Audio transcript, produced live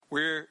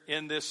We're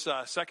in this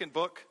second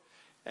book,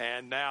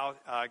 and now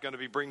going to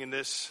be bringing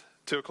this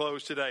to a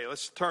close today.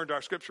 Let's turn to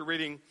our scripture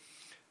reading,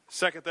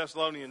 2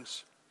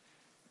 Thessalonians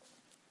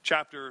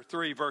chapter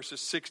 3,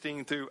 verses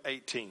 16 through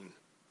 18.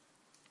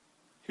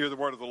 Hear the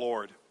word of the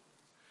Lord.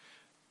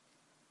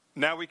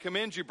 Now we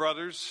commend you,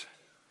 brothers,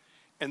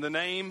 in the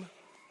name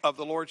of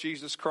the Lord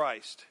Jesus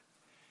Christ,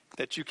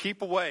 that you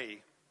keep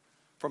away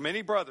from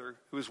any brother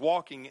who is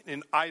walking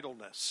in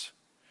idleness,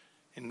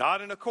 and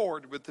not in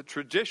accord with the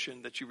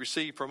tradition that you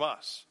received from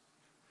us.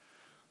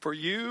 For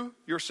you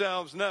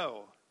yourselves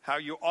know how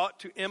you ought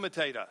to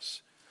imitate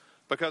us,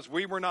 because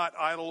we were not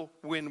idle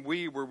when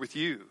we were with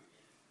you.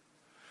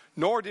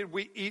 Nor did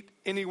we eat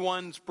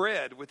anyone's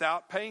bread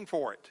without paying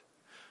for it,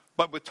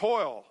 but with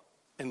toil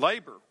and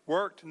labor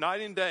worked night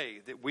and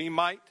day, that we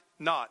might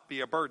not be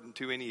a burden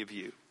to any of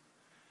you.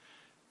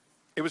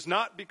 It was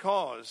not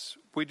because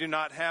we do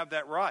not have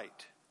that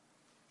right,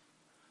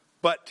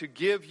 but to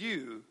give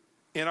you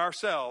in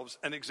ourselves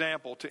an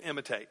example to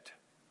imitate.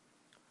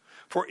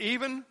 For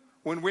even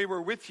when we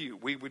were with you,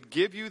 we would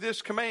give you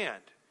this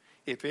command: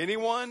 if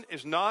anyone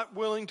is not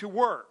willing to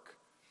work,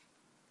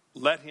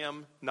 let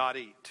him not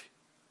eat.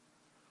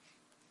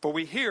 For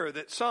we hear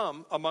that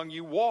some among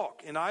you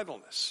walk in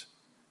idleness,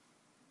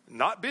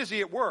 not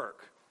busy at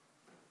work,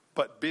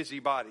 but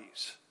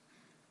busybodies.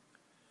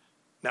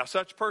 Now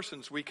such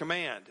persons we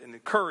command and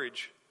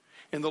encourage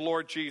in the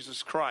Lord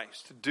Jesus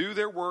Christ to do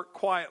their work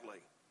quietly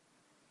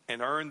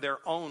and earn their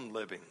own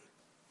living.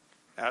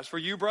 As for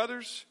you,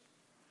 brothers,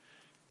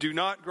 do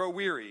not grow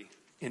weary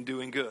in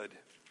doing good.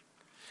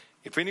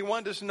 If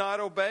anyone does not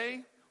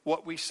obey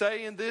what we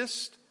say in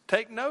this,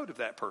 take note of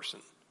that person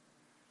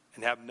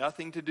and have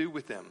nothing to do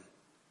with them,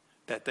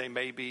 that they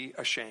may be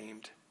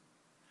ashamed.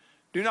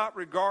 Do not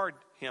regard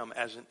him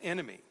as an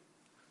enemy,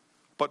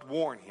 but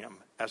warn him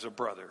as a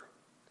brother.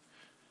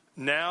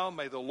 Now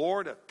may the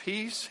Lord of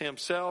peace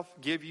himself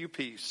give you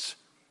peace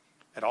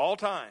at all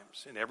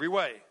times, in every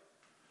way.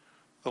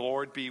 The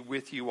Lord be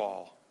with you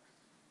all.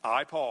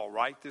 I, Paul,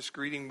 write this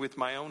greeting with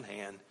my own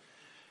hand.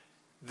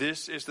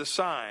 This is the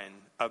sign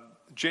of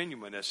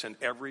genuineness in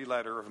every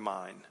letter of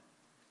mine.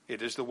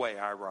 It is the way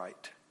I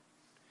write.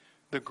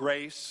 The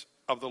grace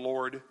of the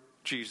Lord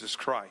Jesus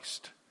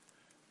Christ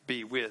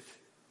be with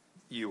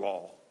you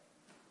all.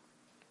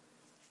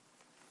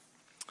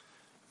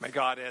 May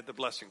God add the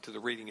blessing to the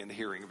reading and the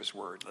hearing of his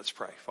word. Let's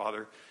pray.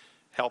 Father,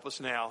 help us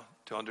now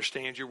to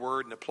understand your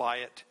word and apply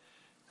it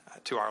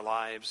to our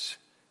lives.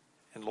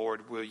 And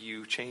Lord, will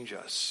you change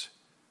us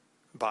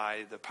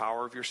by the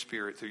power of your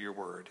Spirit through your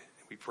word?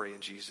 We pray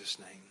in Jesus'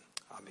 name.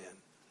 Amen.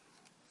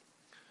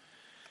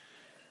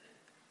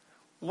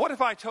 What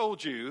if I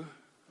told you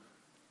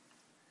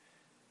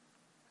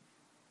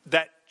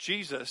that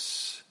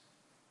Jesus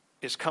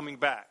is coming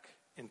back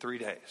in 3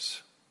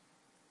 days?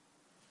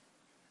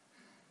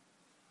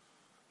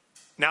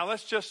 Now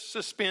let's just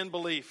suspend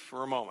belief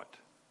for a moment.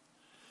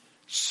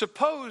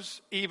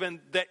 Suppose even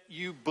that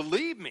you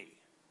believe me,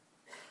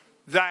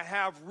 that I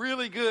have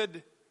really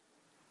good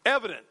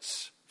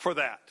evidence for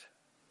that.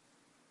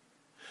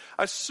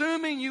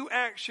 Assuming you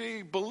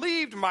actually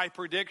believed my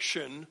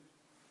prediction,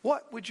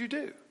 what would you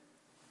do?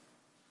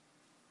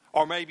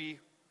 Or maybe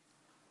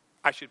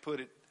I should put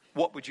it,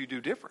 what would you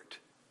do different?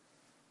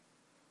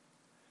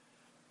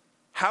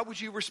 How would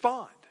you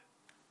respond?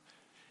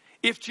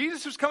 If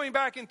Jesus was coming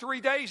back in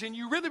 3 days and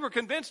you really were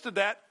convinced of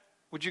that,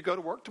 would you go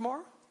to work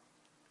tomorrow?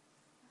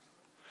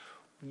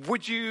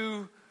 Would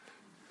you...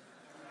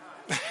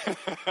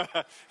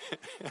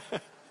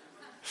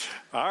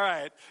 All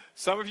right.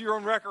 Some of you are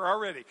on record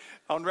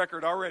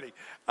already.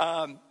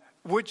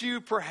 Would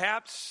you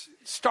perhaps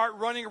start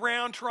running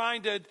around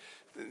trying to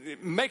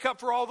make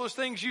up for all those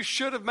things you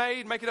should have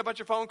made, making a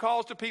bunch of phone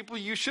calls to people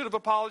you should have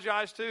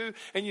apologized to,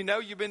 and you know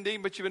you've been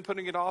deemed, but you've been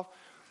putting it off?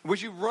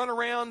 Would you run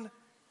around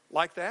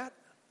like that?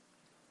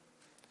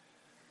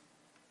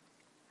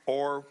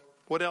 Or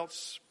what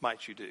else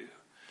might you do?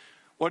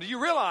 Well, do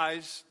you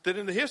realize that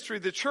in the history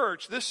of the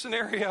church, this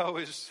scenario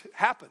has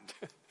happened?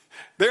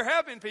 There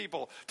have been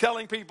people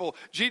telling people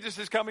Jesus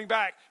is coming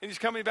back, and he's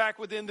coming back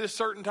within this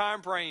certain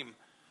time frame.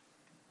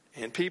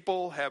 And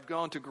people have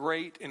gone to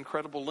great,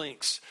 incredible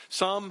lengths.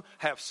 Some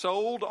have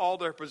sold all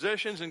their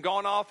possessions and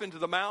gone off into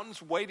the mountains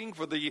waiting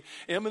for the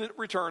imminent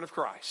return of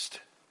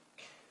Christ.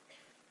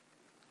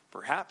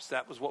 Perhaps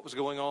that was what was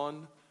going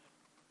on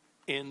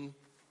in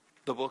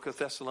the book of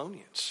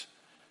Thessalonians.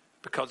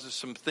 Because of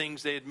some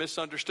things they had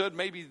misunderstood,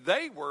 maybe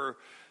they were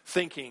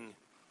thinking,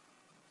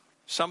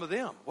 some of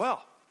them,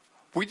 well,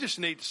 we just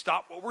need to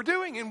stop what we're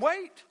doing and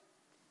wait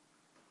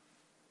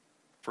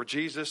for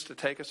Jesus to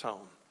take us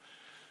home.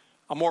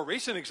 A more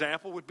recent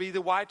example would be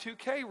the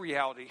Y2K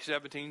reality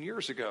 17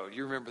 years ago.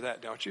 You remember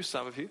that, don't you?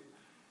 Some of you.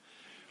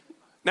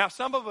 Now,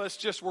 some of us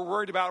just were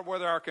worried about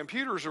whether our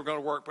computers were going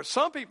to work, but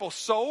some people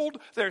sold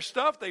their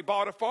stuff. They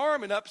bought a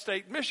farm in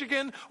upstate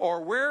Michigan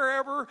or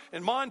wherever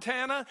in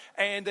Montana,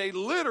 and they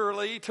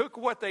literally took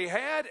what they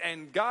had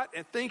and got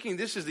and thinking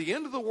this is the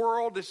end of the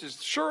world. This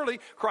is surely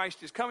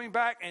Christ is coming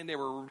back, and they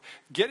were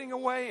getting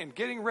away and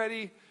getting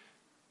ready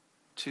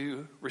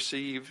to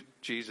receive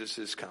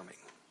Jesus' coming.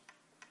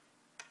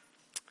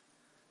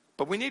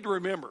 But we need to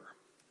remember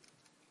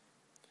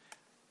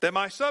that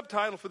my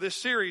subtitle for this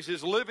series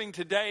is Living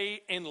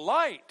Today in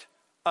Light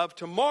of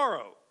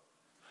Tomorrow,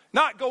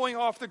 not going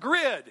off the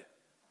grid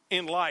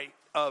in light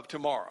of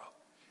tomorrow.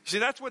 See,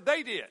 that's what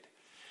they did.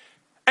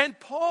 And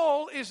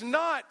Paul is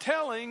not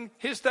telling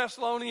his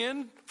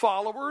Thessalonian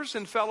followers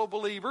and fellow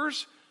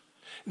believers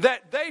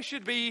that they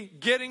should be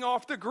getting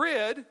off the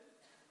grid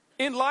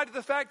in light of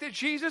the fact that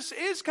Jesus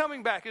is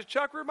coming back. As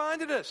Chuck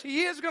reminded us,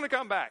 he is going to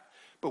come back.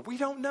 But we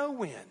don't know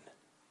when.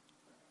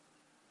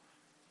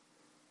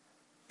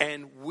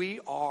 And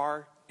we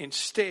are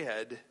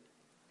instead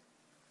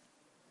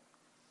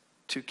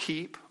to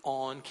keep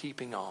on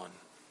keeping on.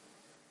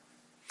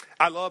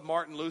 I love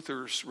Martin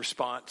Luther's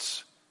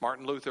response,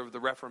 Martin Luther of the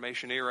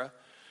Reformation era,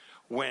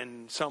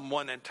 when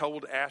someone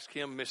asked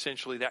him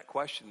essentially that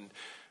question,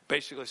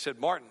 basically said,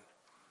 Martin,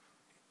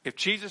 if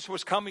Jesus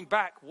was coming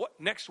back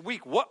next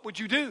week, what would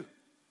you do?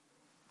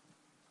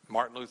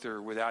 Martin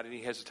Luther, without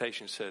any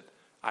hesitation, said,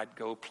 I'd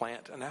go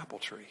plant an apple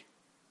tree.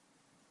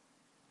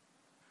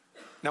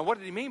 Now, what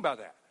did he mean by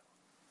that?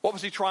 What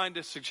was he trying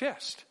to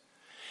suggest?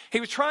 He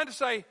was trying to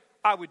say,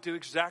 I would do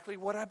exactly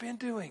what I've been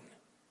doing.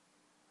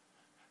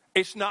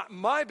 It's not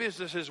my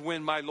business as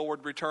when my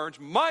Lord returns.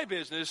 My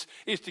business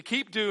is to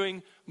keep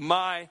doing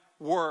my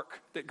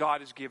work that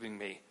God is giving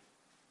me.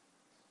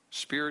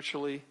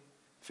 Spiritually,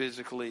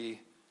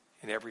 physically,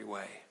 in every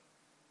way.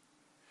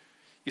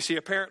 You see,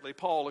 apparently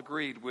Paul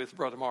agreed with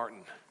Brother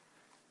Martin.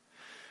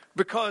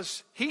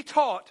 Because he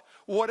taught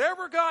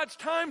whatever God's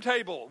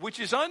timetable, which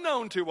is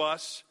unknown to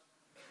us,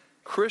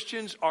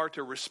 Christians are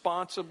to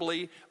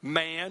responsibly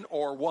man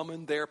or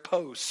woman their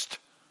post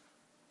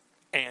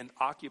and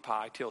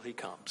occupy till he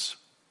comes.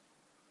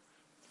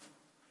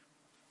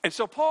 And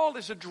so Paul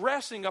is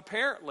addressing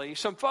apparently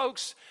some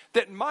folks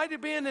that might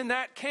have been in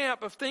that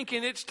camp of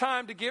thinking it's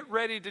time to get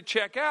ready to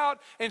check out.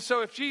 And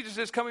so if Jesus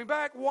is coming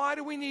back, why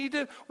do we need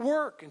to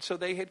work? And so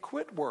they had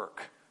quit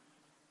work.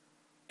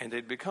 And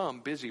they'd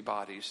become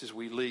busybodies as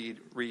we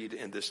read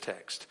in this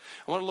text.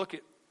 I want to look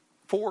at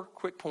 4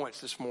 quick points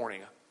this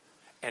morning.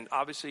 And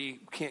obviously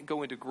can't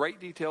go into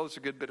great detail. It's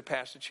a good bit of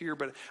passage here,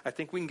 but I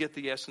think we can get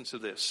the essence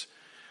of this.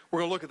 We're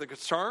going to look at the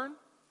concern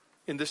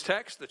in this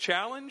text, the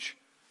challenge,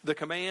 the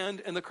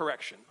command, and the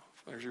correction.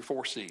 There's your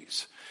 4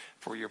 C's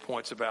for your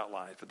points of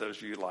outline, for those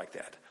of you who like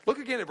that. Look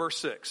again at verse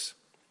 6.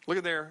 Look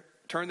at there.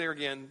 Turn there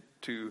again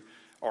to,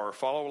 or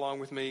follow along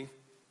with me,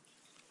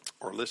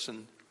 or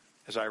listen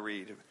as I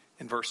read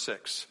in verse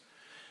 6.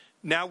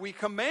 Now we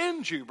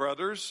command you,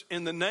 brothers,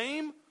 in the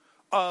name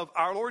of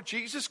our Lord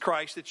Jesus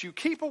Christ, that you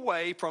keep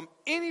away from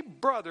any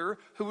brother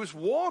who is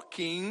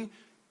walking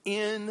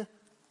in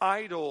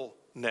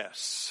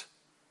idleness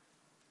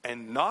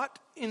and not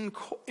in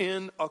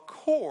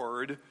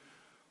accord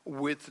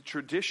with the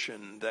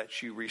tradition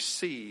that you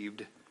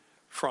received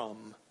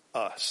from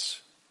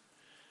us.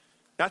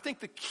 Now, I think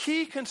the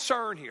key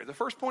concern here, the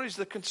first point is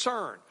the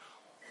concern.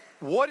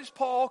 What is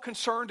Paul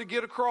concerned to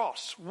get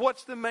across?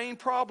 What's the main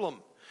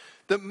problem?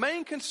 The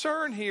main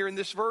concern here in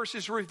this verse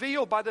is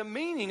revealed by the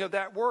meaning of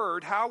that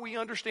word, how we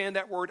understand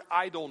that word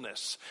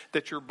idleness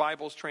that your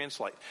Bibles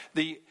translate.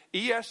 The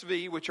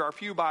ESV, which our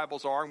few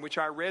Bibles are and which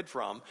I read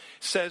from,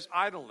 says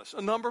idleness.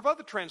 A number of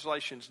other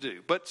translations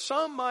do. But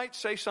some might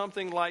say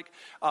something like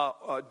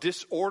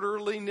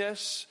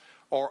disorderliness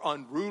or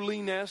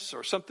unruliness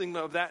or something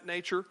of that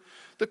nature.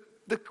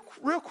 The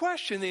real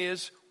question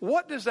is,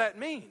 what does that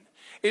mean?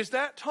 Is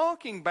that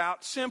talking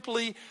about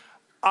simply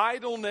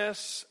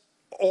idleness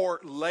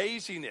or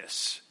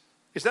laziness?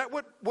 Is that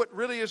what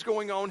really is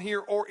going on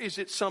here, or is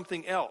it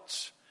something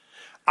else?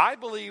 I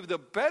believe the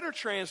better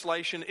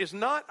translation is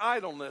not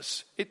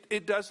idleness.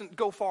 It doesn't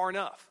go far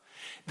enough.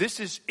 This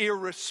is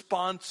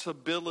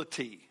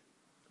irresponsibility.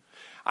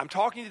 I'm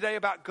talking today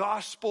about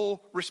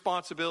gospel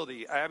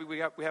responsibility. Abby, we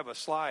have a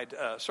slide,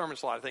 sermon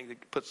slide, I think,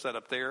 that puts that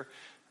up there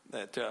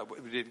that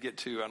we didn't get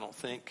to, I don't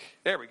think.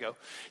 There we go.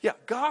 Yeah,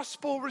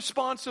 gospel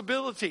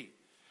responsibility.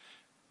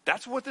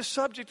 That's what the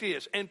subject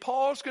is. And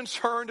Paul's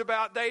concerned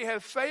about they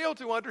have failed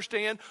to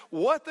understand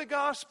what the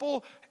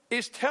gospel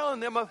is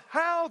telling them of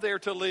how they're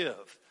to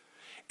live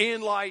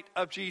in light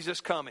of Jesus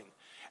coming.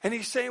 And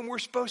he's saying we're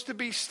supposed to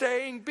be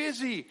staying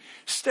busy,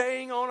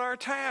 staying on our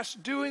tasks,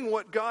 doing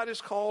what God has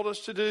called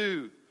us to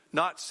do,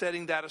 not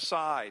setting that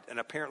aside. And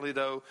apparently,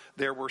 though,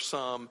 there were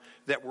some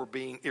that were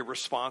being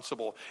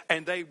irresponsible.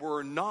 And they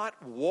were not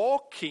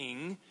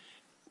walking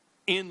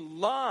in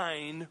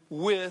line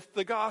with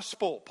the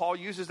gospel. Paul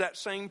uses that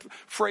same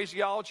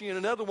phraseology in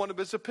another one of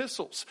his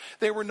epistles.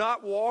 They were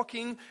not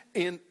walking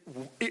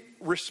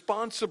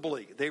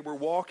responsibly. They were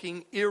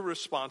walking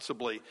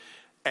irresponsibly.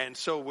 And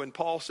so when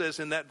Paul says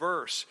in that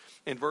verse,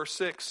 in verse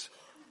 6,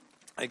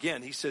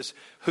 again, he says,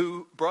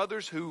 who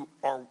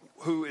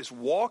is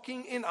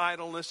walking in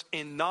idleness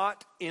and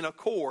not in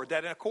accord.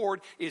 That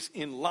accord is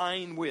in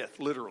line with,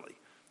 literally.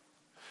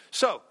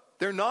 So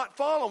they're not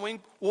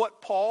following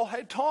what Paul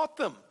had taught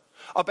them.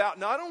 about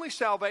not only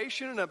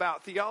salvation and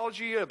about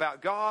theology,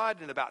 about God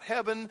and about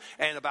heaven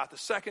and about the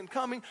second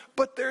coming,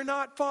 but they're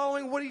not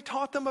following what he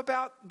taught them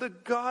about the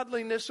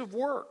godliness of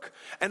work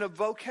and of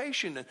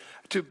vocation,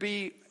 to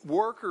be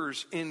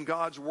workers in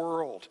God's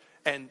world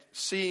and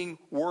seeing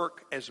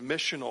work as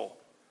missional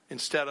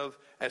instead of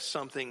as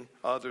something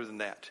other than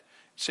that.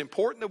 It's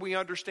important that we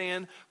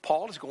understand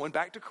Paul is going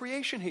back to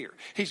creation here.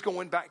 He's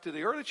going back to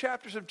the early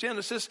chapters of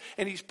Genesis,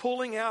 and he's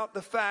pulling out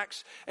the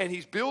facts, and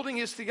he's building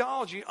his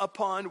theology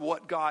upon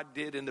what God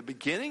did in the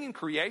beginning in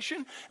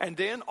creation, and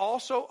then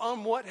also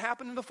on what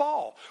happened in the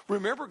fall.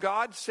 Remember,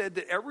 God said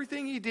that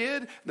everything he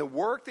did, the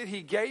work that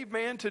he gave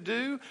man to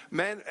do,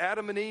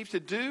 Adam and Eve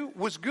to do,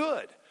 was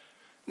good.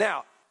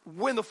 Now,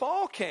 when the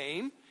fall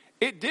came,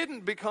 it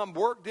didn't become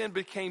work, then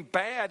became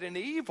bad and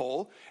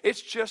evil.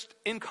 It's just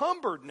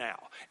encumbered now.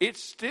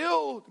 It's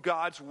still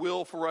God's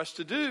will for us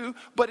to do,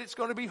 but it's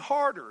going to be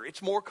harder.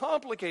 It's more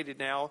complicated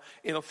now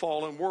in a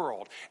fallen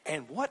world.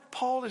 And what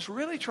Paul is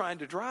really trying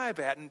to drive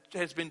at and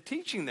has been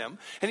teaching them,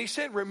 and he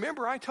said,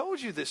 remember, I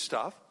told you this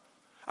stuff.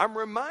 I'm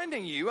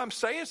reminding you, I'm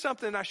saying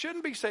something I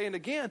shouldn't be saying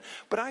again,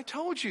 but I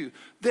told you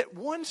that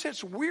one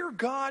sense we're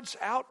God's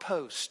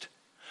outpost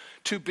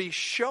to be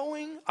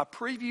showing a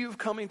preview of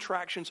coming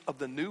attractions of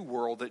the new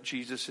world that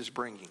Jesus is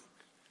bringing.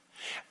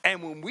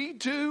 And when we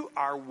do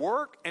our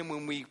work and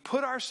when we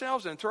put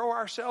ourselves and throw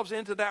ourselves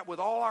into that with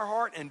all our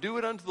heart and do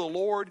it unto the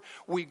Lord,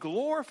 we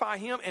glorify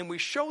him and we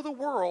show the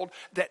world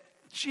that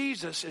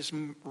Jesus is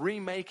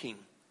remaking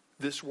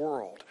this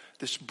world,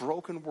 this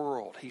broken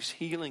world. He's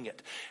healing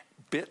it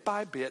bit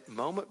by bit,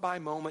 moment by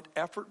moment,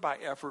 effort by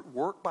effort,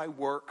 work by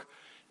work.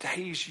 That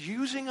he's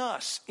using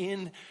us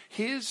in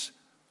his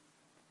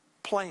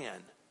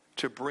plan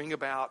to bring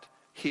about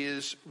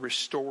his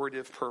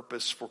restorative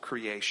purpose for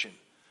creation.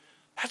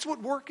 That's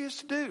what work is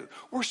to do.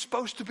 We're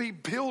supposed to be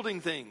building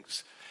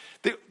things.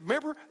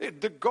 Remember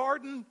the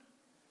Garden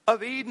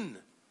of Eden?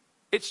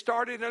 It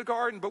started in a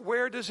garden, but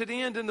where does it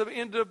end in the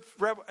end of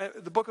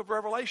the book of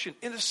Revelation?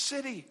 In a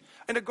city,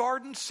 in a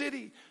garden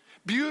city.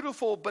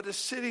 Beautiful, but a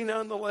city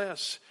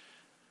nonetheless.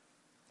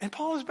 And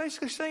Paul is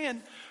basically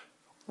saying,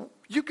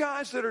 you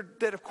guys that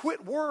have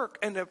quit work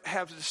and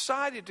have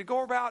decided to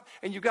go about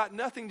and you got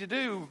nothing to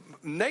do,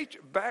 nature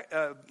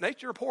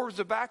abhors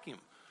a vacuum.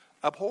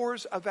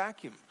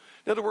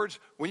 In other words,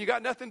 when you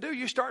got nothing to do,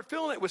 you start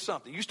filling it with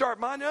something. You start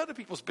minding other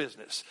people's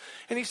business.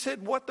 And he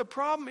said, what the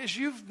problem is,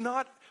 you've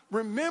not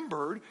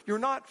remembered, you're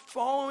not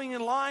following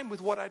in line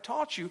with what I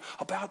taught you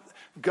about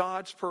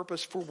God's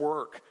purpose for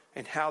work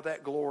and how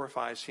that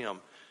glorifies him.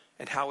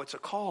 And how it's a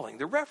calling.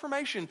 The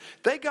Reformation,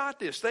 they got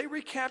this. They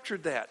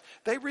recaptured that.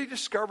 They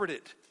rediscovered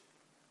it.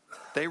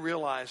 They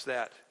realized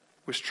that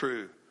was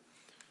true.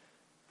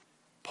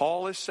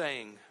 Paul is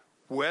saying,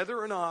 whether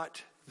or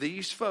not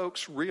these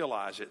folks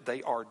realize it,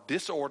 they are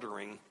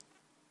disordering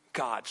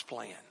God's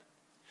plan.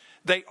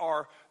 They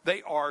are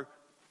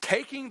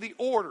taking the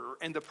order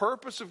and the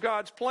purpose of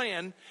God's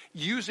plan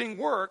using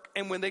work.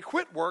 And when they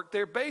quit work,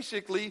 they're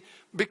basically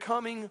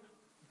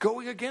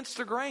going against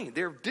the grain.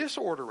 They're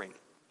disordering.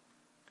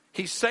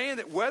 He's saying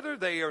that whether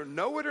they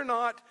know it or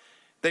not,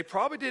 they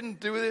probably didn't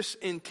do this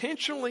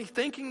intentionally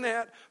thinking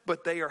that,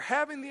 but they are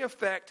having the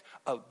effect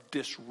of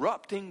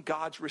disrupting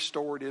God's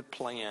restorative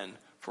plan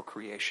for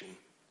creation.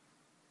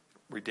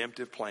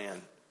 Redemptive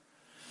plan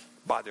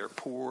by their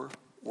poor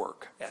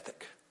work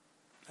ethic.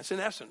 That's in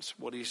essence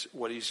what he's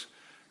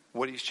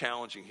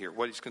challenging here,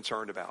 what he's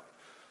concerned about.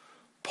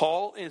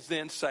 Paul is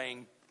then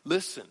saying,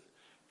 listen,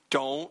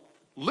 don't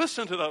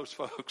listen to those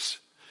folks.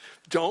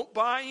 Don't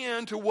buy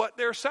into what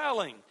they're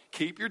selling.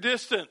 Keep your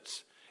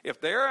distance.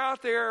 If they're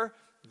out there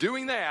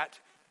doing that,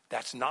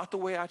 that's not the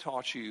way I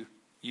taught you.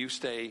 You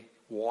stay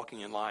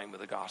walking in line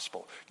with the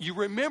gospel. You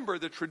remember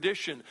the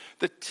tradition,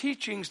 the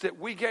teachings that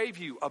we gave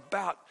you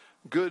about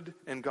good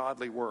and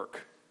godly work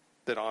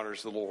that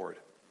honors the Lord.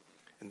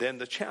 And then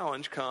the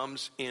challenge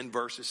comes in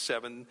verses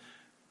 7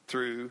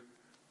 through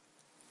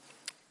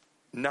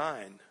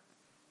 9.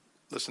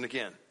 Listen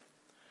again.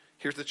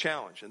 Here's the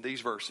challenge in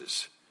these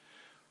verses.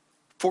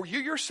 For you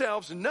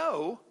yourselves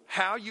know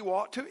how you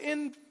ought to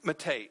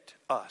imitate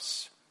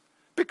us,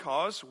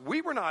 because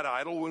we were not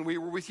idle when we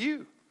were with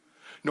you,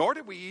 nor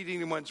did we eat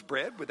anyone's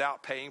bread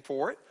without paying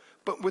for it,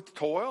 but with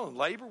toil and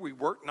labor we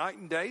worked night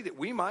and day that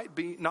we might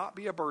not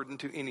be a burden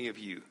to any of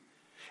you.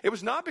 It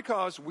was not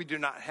because we do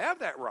not have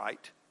that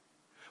right,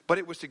 but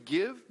it was to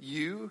give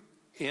you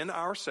in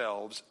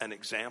ourselves an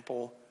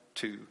example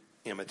to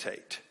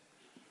imitate.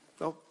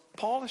 So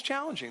Paul is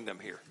challenging them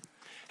here.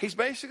 He's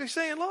basically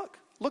saying,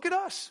 look at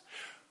us.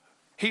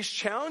 He's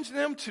challenging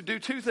them to do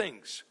two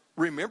things.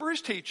 Remember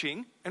his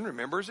teaching and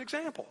remember his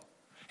example.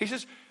 He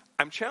says,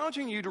 I'm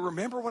challenging you to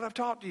remember what I've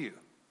taught to you.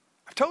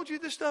 I've told you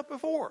this stuff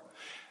before.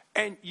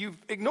 And you've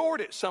ignored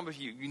it, some of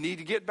you. You need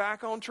to get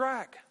back on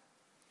track.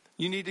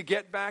 You need to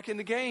get back in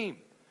the game.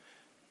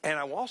 And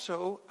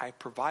I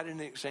provided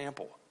an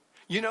example.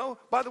 You know,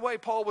 by the way,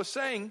 Paul was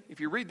saying, if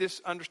you read this,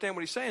 understand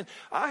what he's saying.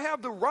 I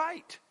have the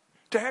right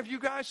to have you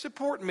guys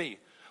support me.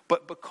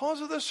 But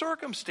because of the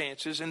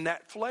circumstances in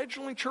that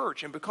fledgling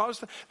church, and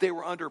because they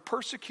were under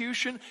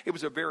persecution, it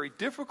was a very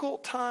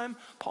difficult time.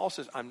 Paul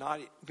says, I'm not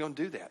going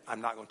to do that.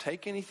 I'm not going to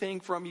take anything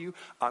from you.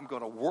 I'm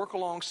going to work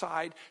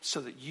alongside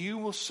so that you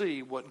will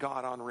see what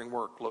God-honoring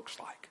work looks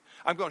like.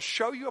 I'm going to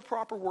show you a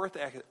proper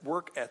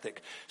work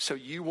ethic so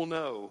you will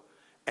know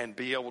and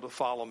be able to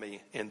follow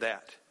me in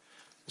that.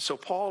 So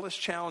Paul is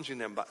challenging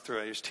them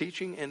through his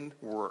teaching and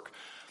work.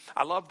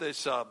 I love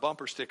this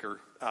bumper sticker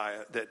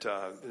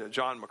that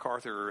John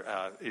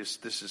MacArthur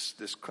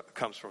This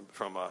comes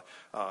from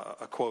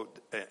a quote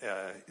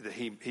that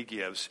he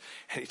gives,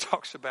 and he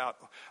talks about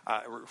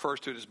refers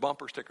to it as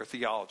bumper sticker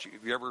theology.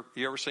 Have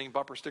you ever seen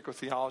bumper sticker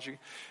theology?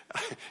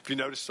 If you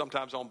notice,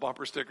 sometimes on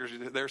bumper stickers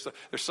there's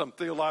some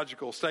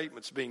theological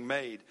statements being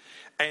made,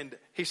 and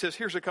he says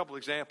here's a couple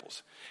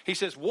examples. He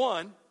says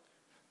one,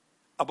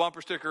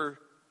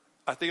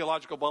 a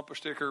theological bumper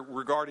sticker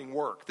regarding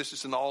work. This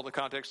is in all the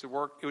context of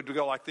work. It would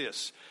go like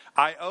this: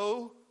 I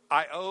owe,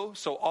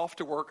 so off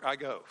to work I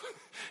go.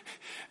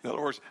 In other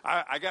words,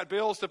 I got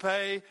bills to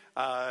pay.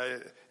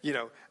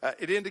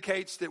 It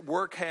indicates that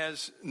work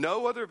has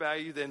no other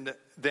value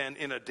than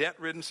in a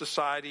debt-ridden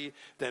society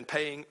than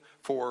paying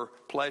for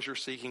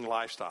pleasure-seeking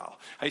lifestyle.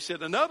 He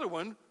said another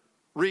one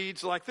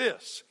reads like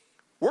this: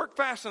 work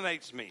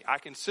fascinates me. I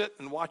can sit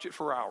and watch it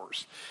for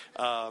hours.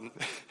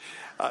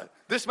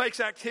 This makes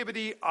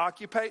activity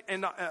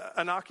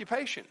an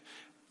occupation.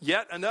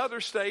 Yet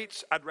another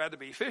states, I'd rather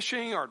be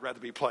fishing, or I'd rather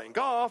be playing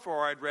golf,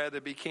 or I'd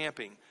rather be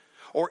camping,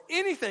 or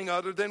anything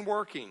other than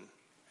working.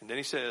 And then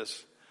he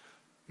says,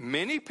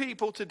 many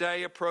people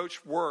today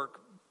approach work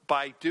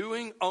by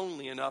doing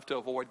only enough to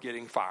avoid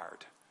getting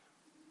fired.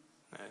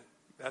 And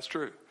that's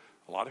true.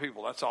 A lot of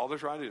people, that's all they're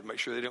trying to do, to make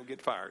sure they don't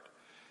get fired.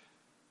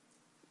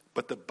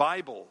 But the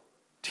Bible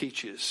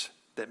teaches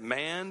that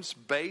man's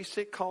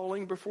basic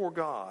calling before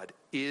God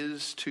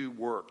is to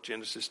work.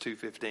 Genesis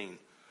 2:15.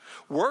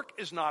 Work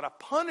is not a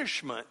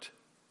punishment,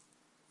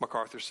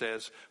 MacArthur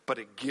says, but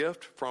a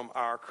gift from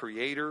our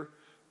Creator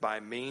by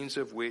means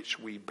of which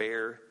we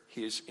bear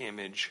His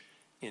image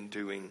in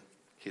doing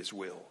His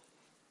will.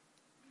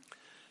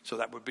 So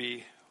that would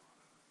be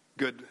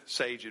good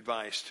sage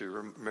advice to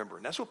remember.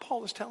 And that's what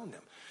Paul is telling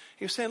them.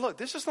 He was saying, look,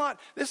 this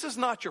is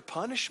not your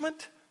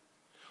punishment.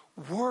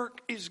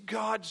 Work is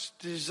God's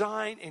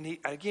design, and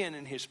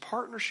in his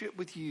partnership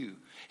with you.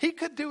 He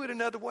could do it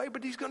another way,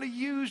 but he's going to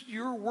use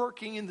your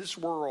working in this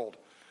world.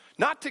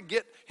 Not to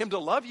get him to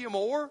love you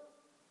more.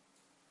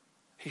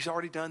 He's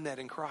already done that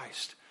in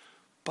Christ.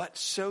 But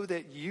so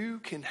that you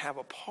can have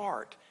a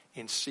part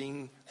in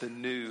seeing the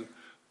new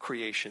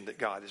creation that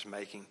God is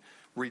making.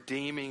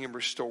 Redeeming and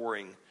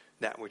restoring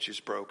that which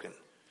is broken.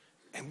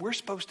 And we're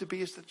supposed to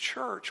be, as the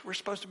church, we're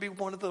supposed to be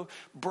one of the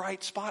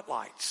bright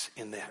spotlights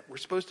in that. We're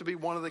supposed to be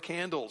one of the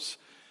candles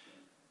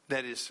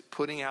that is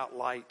putting out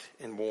light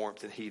and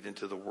warmth and heat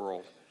into the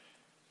world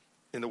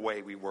in the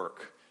way we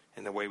work,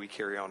 in the way we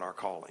carry on our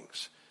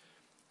callings.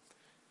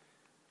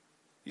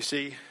 You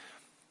see,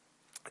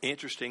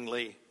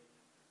 interestingly,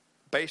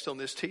 based on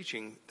this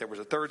teaching, there was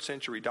a 3rd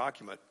century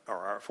document, or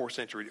our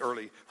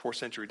early 4th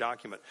century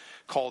document,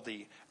 called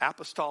the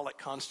Apostolic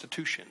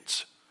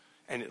Constitutions.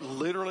 And it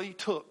literally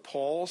took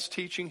Paul's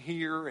teaching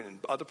here and in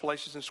other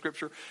places in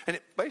Scripture, and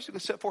it basically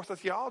set forth a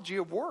theology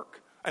of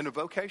work and of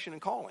vocation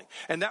and calling.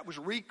 And that was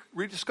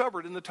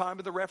rediscovered in the time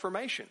of the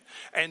Reformation.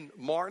 And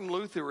Martin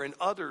Luther and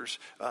others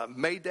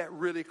made that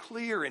really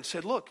clear and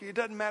said, look, it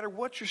doesn't matter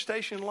what your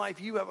station in life,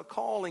 you have a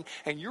calling,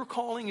 and your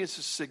calling is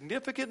as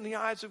significant in the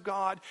eyes of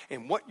God,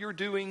 and what you're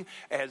doing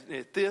as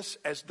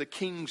the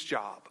king's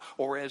job,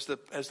 or as the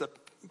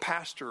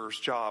pastor's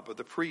job, or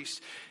the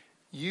priest.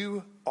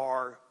 You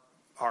are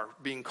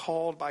being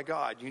called by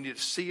God. You need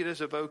to see it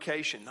as a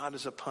vocation, not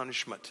as a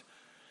punishment.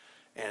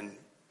 And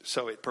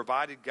so it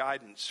provided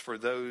guidance for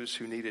those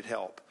who needed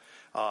help.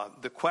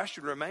 The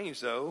question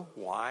remains, though,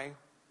 why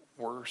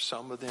were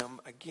some of them,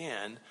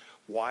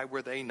 why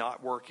were they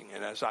not working?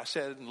 And as I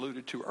said and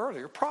alluded to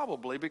earlier,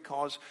 probably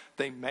because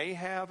they may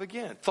have,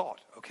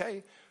 thought,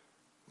 okay,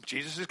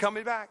 Jesus is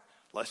coming back.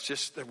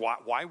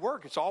 Why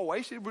work? It's all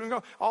wasted.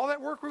 All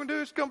that work we're going to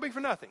do is going to be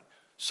for nothing.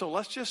 So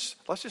let's just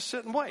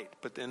sit and wait.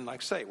 But then,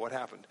 like I say, what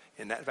happened?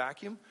 In that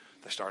vacuum,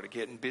 they started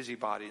getting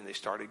busybody, and they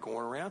started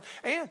going around.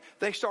 And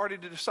they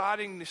started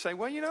deciding to say,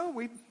 well,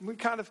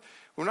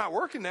 we're not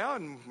working now,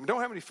 and we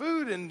don't have any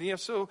food. And,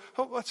 so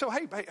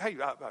hey,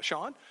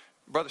 Sean,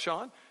 Brother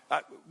Sean,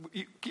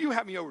 you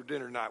have me over to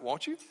dinner tonight,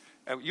 won't you?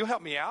 You'll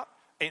help me out.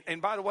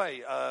 And by the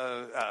way,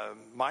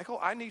 Michael,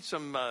 I need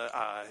some,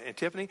 and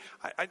Tiffany,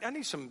 I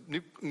need some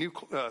new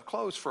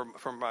clothes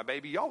for my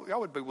baby.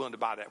 Y'all would be willing to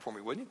buy that for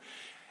me, wouldn't you?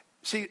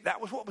 See, that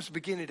was what was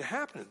beginning to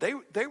happen.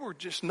 They were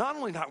just not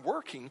only not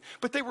working,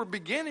 but they were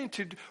beginning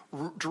to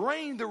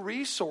drain the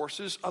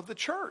resources of the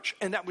church.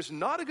 And that was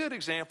not a good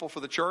example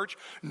for the church,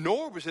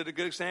 nor was it a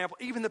good example.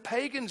 Even the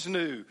pagans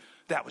knew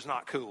that was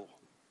not cool.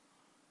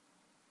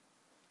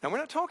 Now, we're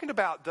not talking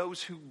about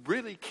those who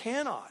really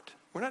cannot.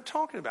 We're not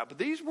talking about, but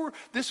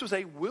this was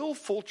a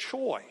willful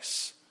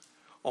choice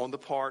on the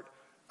part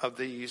of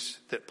these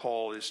that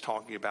Paul is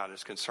talking about,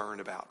 is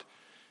concerned about.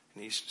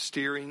 And he's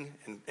steering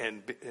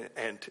and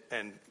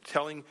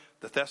telling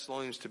the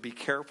Thessalonians to be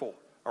careful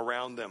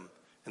around them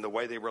and the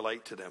way they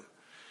relate to them.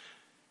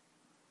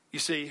 You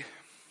see,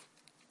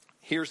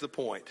 here's the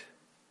point.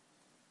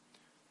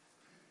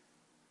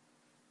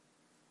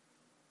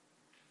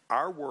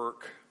 Our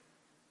work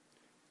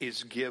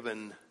is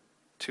given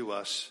to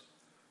us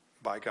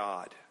by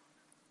God,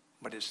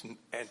 but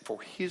and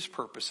for His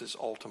purposes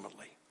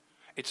ultimately.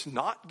 It's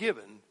not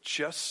given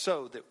just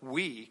so that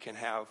we can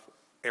have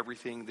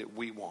everything that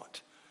we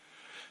want.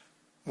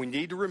 We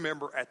need to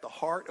remember at the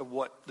heart of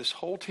what this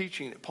whole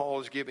teaching that Paul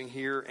is giving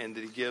here and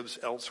that he gives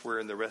elsewhere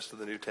in the rest of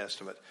the New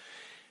Testament,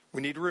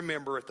 we need to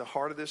remember at the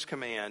heart of this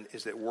command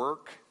is that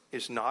work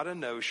is not a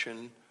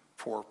notion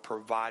for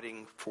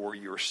providing for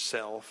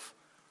yourself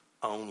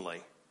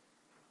only.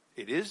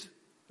 It is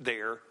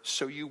there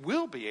so you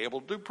will be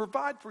able to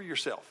provide for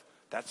yourself.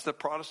 That's the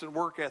Protestant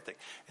work ethic.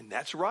 And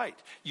that's right.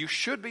 You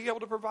should be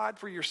able to provide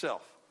for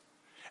yourself.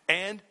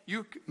 And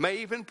you may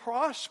even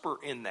prosper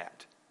in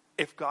that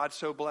if God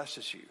so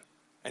blesses you.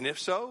 And if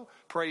so,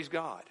 praise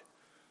God.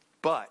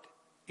 But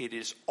it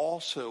is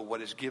also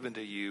what is given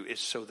to you is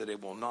so that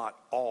it will not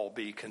all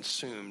be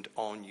consumed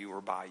on you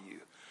or by you.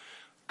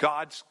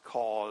 God's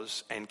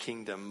cause and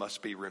kingdom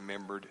must be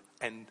remembered,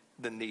 and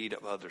the need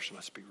of others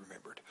must be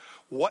remembered.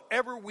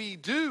 Whatever we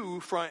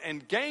do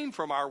and gain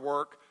from our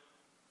work,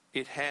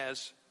 it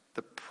has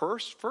the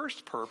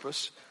first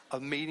purpose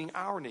of meeting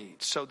our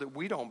needs so that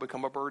we don't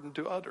become a burden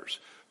to others.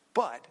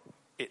 But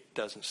it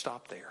doesn't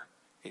stop there.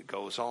 It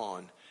goes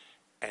on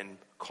and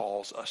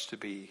calls us to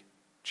be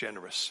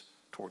generous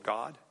toward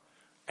God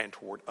and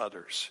toward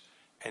others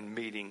and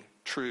meeting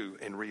true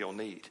and real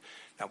need.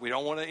 Now, we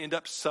don't want to end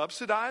up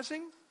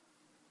subsidizing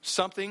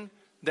something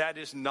that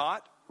is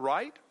not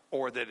right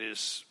or that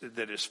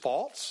is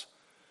false,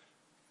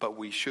 but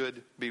we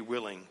should be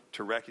willing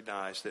to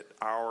recognize that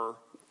our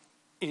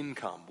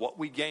income, what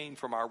we gain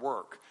from our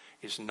work,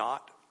 is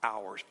not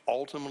ours.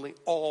 Ultimately,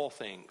 all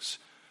things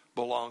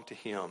belong to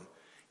Him,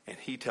 and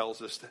He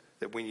tells us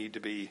that we need to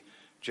be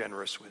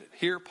generous with it.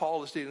 Here,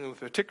 Paul is dealing with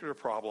a particular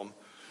problem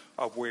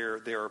of where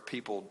there are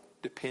people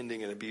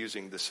depending and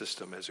abusing the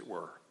system, as it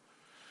were.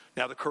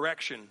 Now, the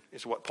correction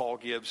is what Paul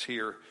gives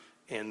here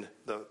in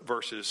the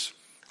verses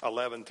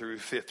 11 through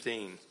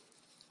 15.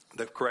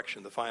 The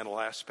correction, the final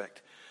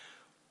aspect.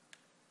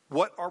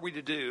 What are we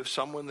to do if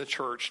someone in the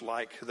church,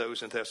 like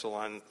those in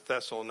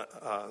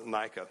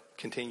Thessalonica,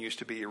 continues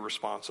to be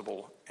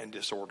irresponsible and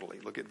disorderly?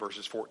 Look at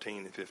verses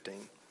 14 and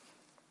 15.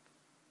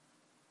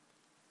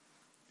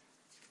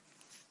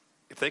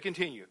 If they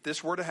continue, if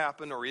this were to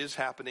happen or is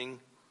happening,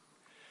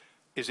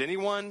 if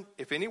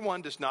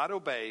anyone does not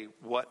obey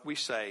what we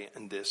say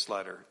in this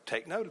letter,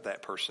 take note of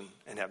that person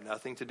and have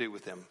nothing to do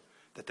with them,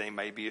 that they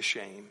may be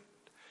ashamed.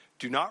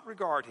 Do not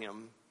regard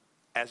him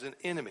as an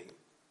enemy,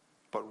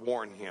 but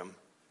warn him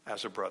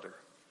as a brother.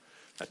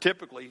 Now,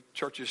 typically,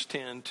 churches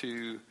tend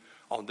to,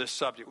 on this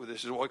subject,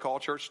 this is what we call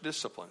church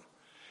discipline.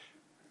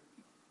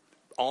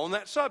 On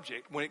that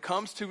subject, when it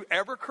comes to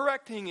ever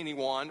correcting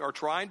anyone or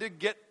trying to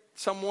get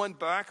someone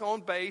back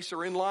on base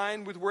or in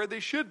line with where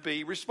they should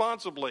be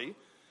responsibly,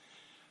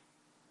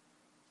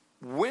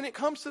 when it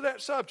comes to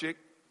that subject,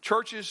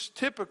 churches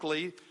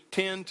typically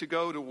tend to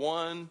go to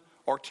one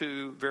or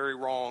two very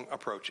wrong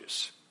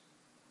approaches.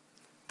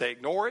 They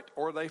ignore it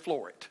or they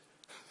floor it.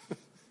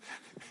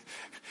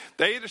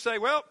 They either say,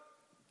 well,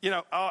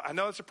 I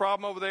know it's a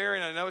problem over there,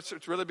 and I know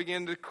it's really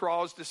beginning to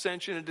cause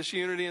dissension and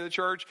disunity in the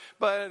church,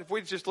 but if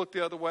we just look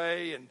the other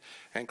way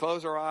and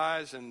close our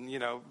eyes and,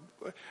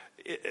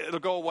 it'll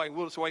go away.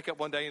 We'll just wake up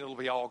one day and it'll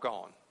be all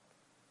gone.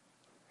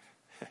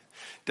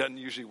 Doesn't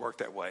usually work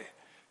that way.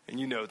 And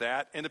you know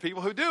that. And the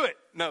people who do it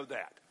know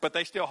that. But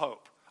they still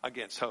hope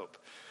against hope.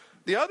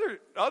 The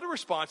other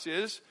response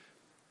is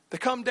they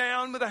come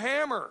down with a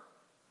hammer.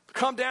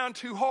 Come down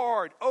too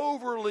hard,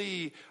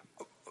 overly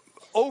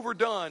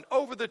overdone,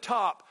 over the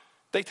top.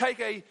 They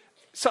take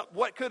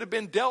what could have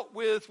been dealt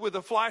with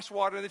a fly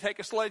swatter, and they take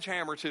a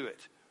sledgehammer to it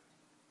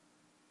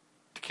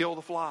to kill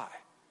the fly.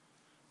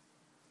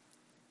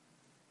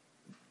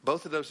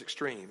 Both of those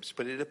extremes.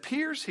 But it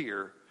appears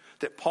here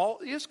that Paul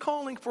is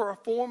calling for a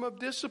form of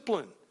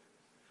discipline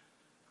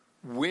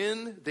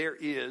when there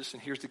is,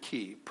 and here's the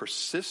key,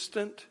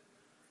 persistent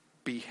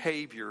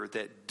behavior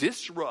that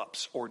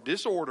disrupts or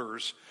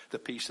disorders the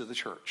peace of the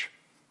church.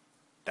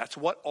 That's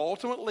what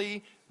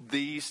ultimately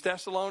these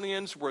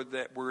Thessalonians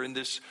were in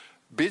this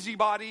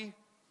busybody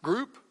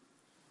group.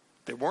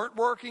 They weren't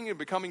working and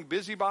becoming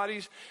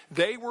busybodies.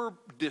 They were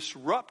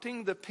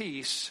disrupting the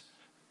peace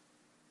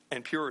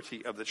and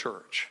purity of the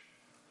church.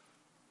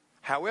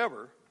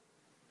 However,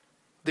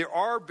 there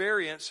are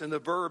variants in the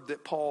verb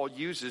that Paul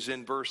uses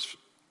in verse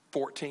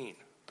 14.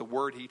 The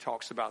word he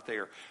talks about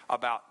there,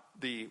 about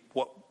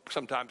what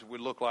sometimes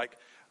would look like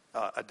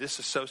a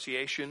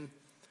disassociation.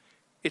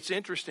 It's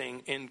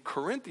interesting, in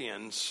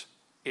Corinthians,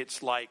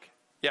 it's like,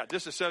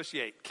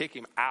 disassociate, kick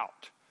him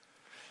out.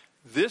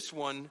 This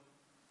one,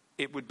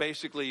 it would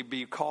basically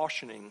be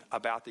cautioning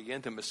about the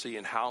intimacy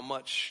and how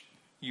much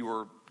you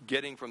are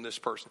getting from this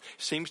person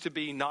seems to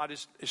be not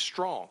as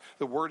strong.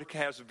 The word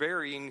has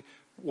varying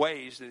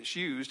ways that it's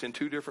used in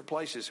two different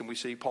places. And we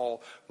see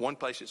Paul, one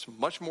place it's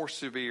much more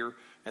severe,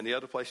 and the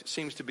other place it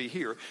seems to be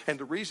here. And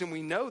the reason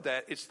we know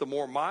that it's the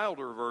more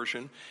milder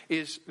version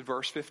is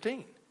verse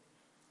 15.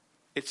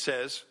 It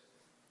says,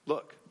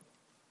 look,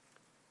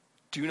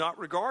 do not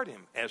regard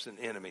him as an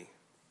enemy,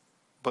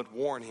 but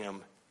warn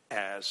him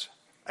as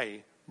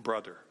a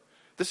brother.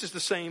 This is the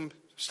same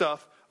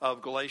stuff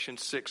of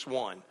Galatians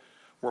 6:1,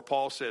 where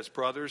Paul says,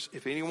 brothers,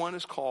 if anyone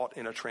is caught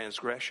in a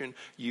transgression,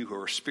 you who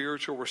are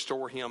spiritual,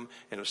 restore him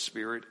in a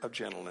spirit of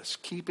gentleness,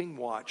 keeping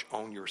watch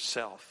on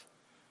yourself,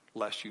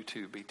 lest you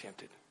too be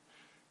tempted.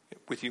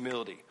 With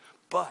humility.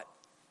 But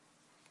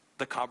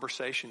the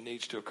conversation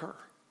needs to occur.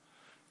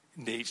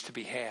 It needs to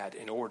be had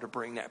in order to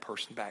bring that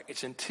person back.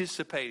 It's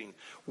anticipating,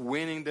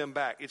 winning them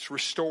back. It's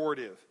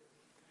restorative.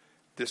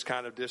 This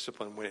kind of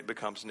discipline when it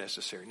becomes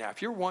necessary. Now,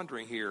 if you're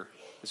wondering here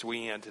as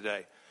we end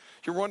today,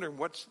 you're wondering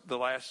what's the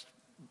last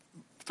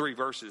three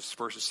verses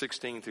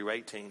 16 through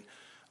 18.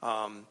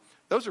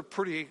 Those are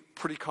pretty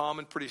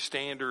common, pretty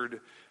standard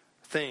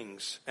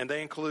things. And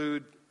they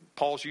include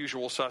Paul's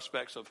usual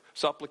suspects of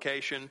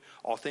supplication,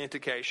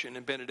 authentication,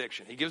 and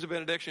benediction. He gives a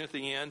benediction at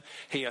the end.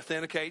 He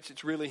authenticates,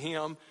 it's really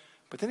him.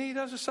 But then he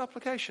does a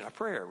supplication, a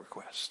prayer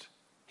request.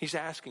 He's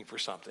asking for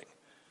something.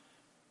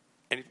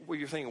 And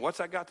you're thinking, what's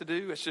that got to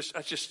do? It's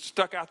just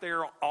stuck out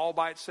there all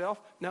by itself?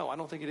 No, I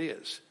don't think it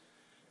is.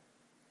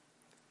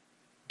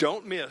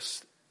 Don't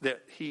miss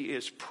that he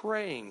is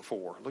praying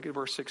for. Look at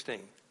verse 16.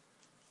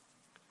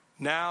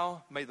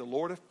 Now may the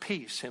Lord of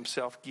peace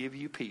himself give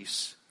you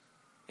peace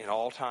in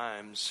all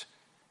times,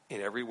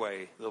 in every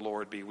way. The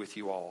Lord be with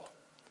you all.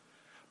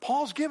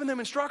 Paul's giving them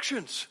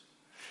instructions.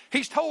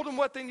 He's told them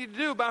what they need to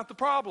do about the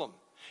problem.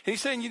 And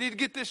he's saying you need to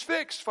get this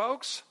fixed,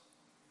 folks.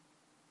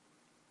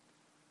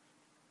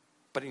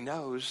 But he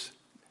knows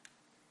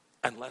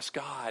unless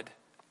God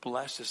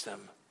blesses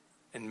them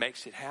and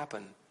makes it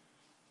happen,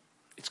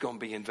 it's going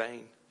to be in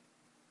vain.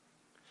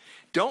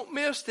 Don't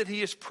miss that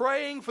he is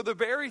praying for the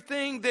very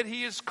thing that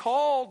he has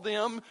called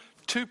them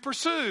to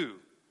pursue.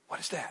 What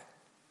is that?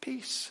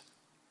 Peace.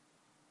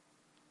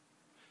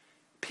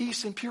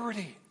 Peace and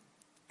purity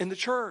in the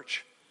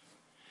church.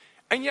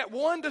 And yet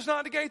one does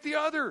not negate the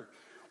other.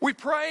 We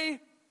pray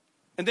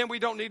and then we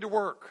don't need to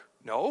work.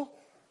 No.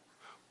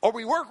 Or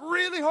we work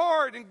really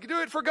hard and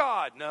do it for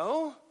God.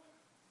 No.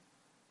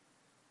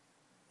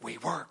 We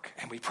work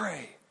and we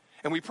pray.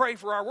 And we pray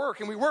for our work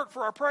and we work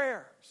for our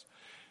prayers.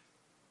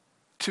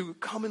 To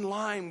come in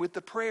line with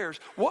the prayers.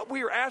 What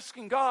we are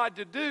asking God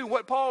to do,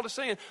 what Paul is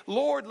saying,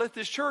 Lord, let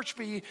this church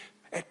be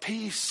at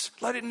peace.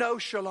 Let it know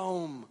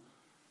shalom.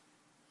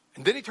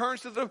 And then he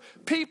turns to the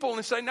people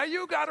and says, now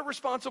you got a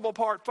responsible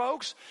part,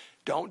 folks.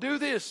 Don't do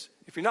this.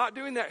 If you're not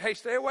doing that, hey,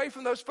 stay away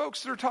from those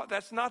folks that are taught.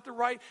 That's not the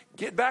right.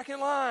 Get back in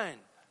line.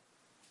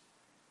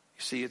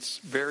 You see, it's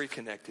very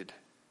connected.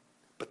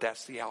 But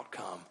that's the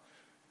outcome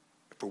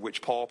for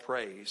which Paul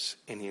prays.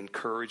 And he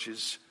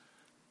encourages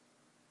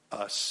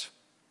us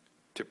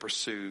to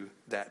pursue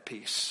that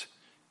peace,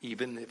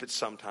 even if it's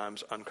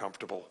sometimes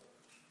uncomfortable.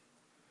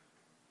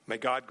 May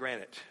God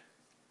grant it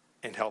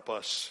and help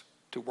us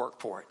to work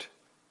for it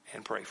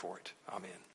and pray for it. Amen.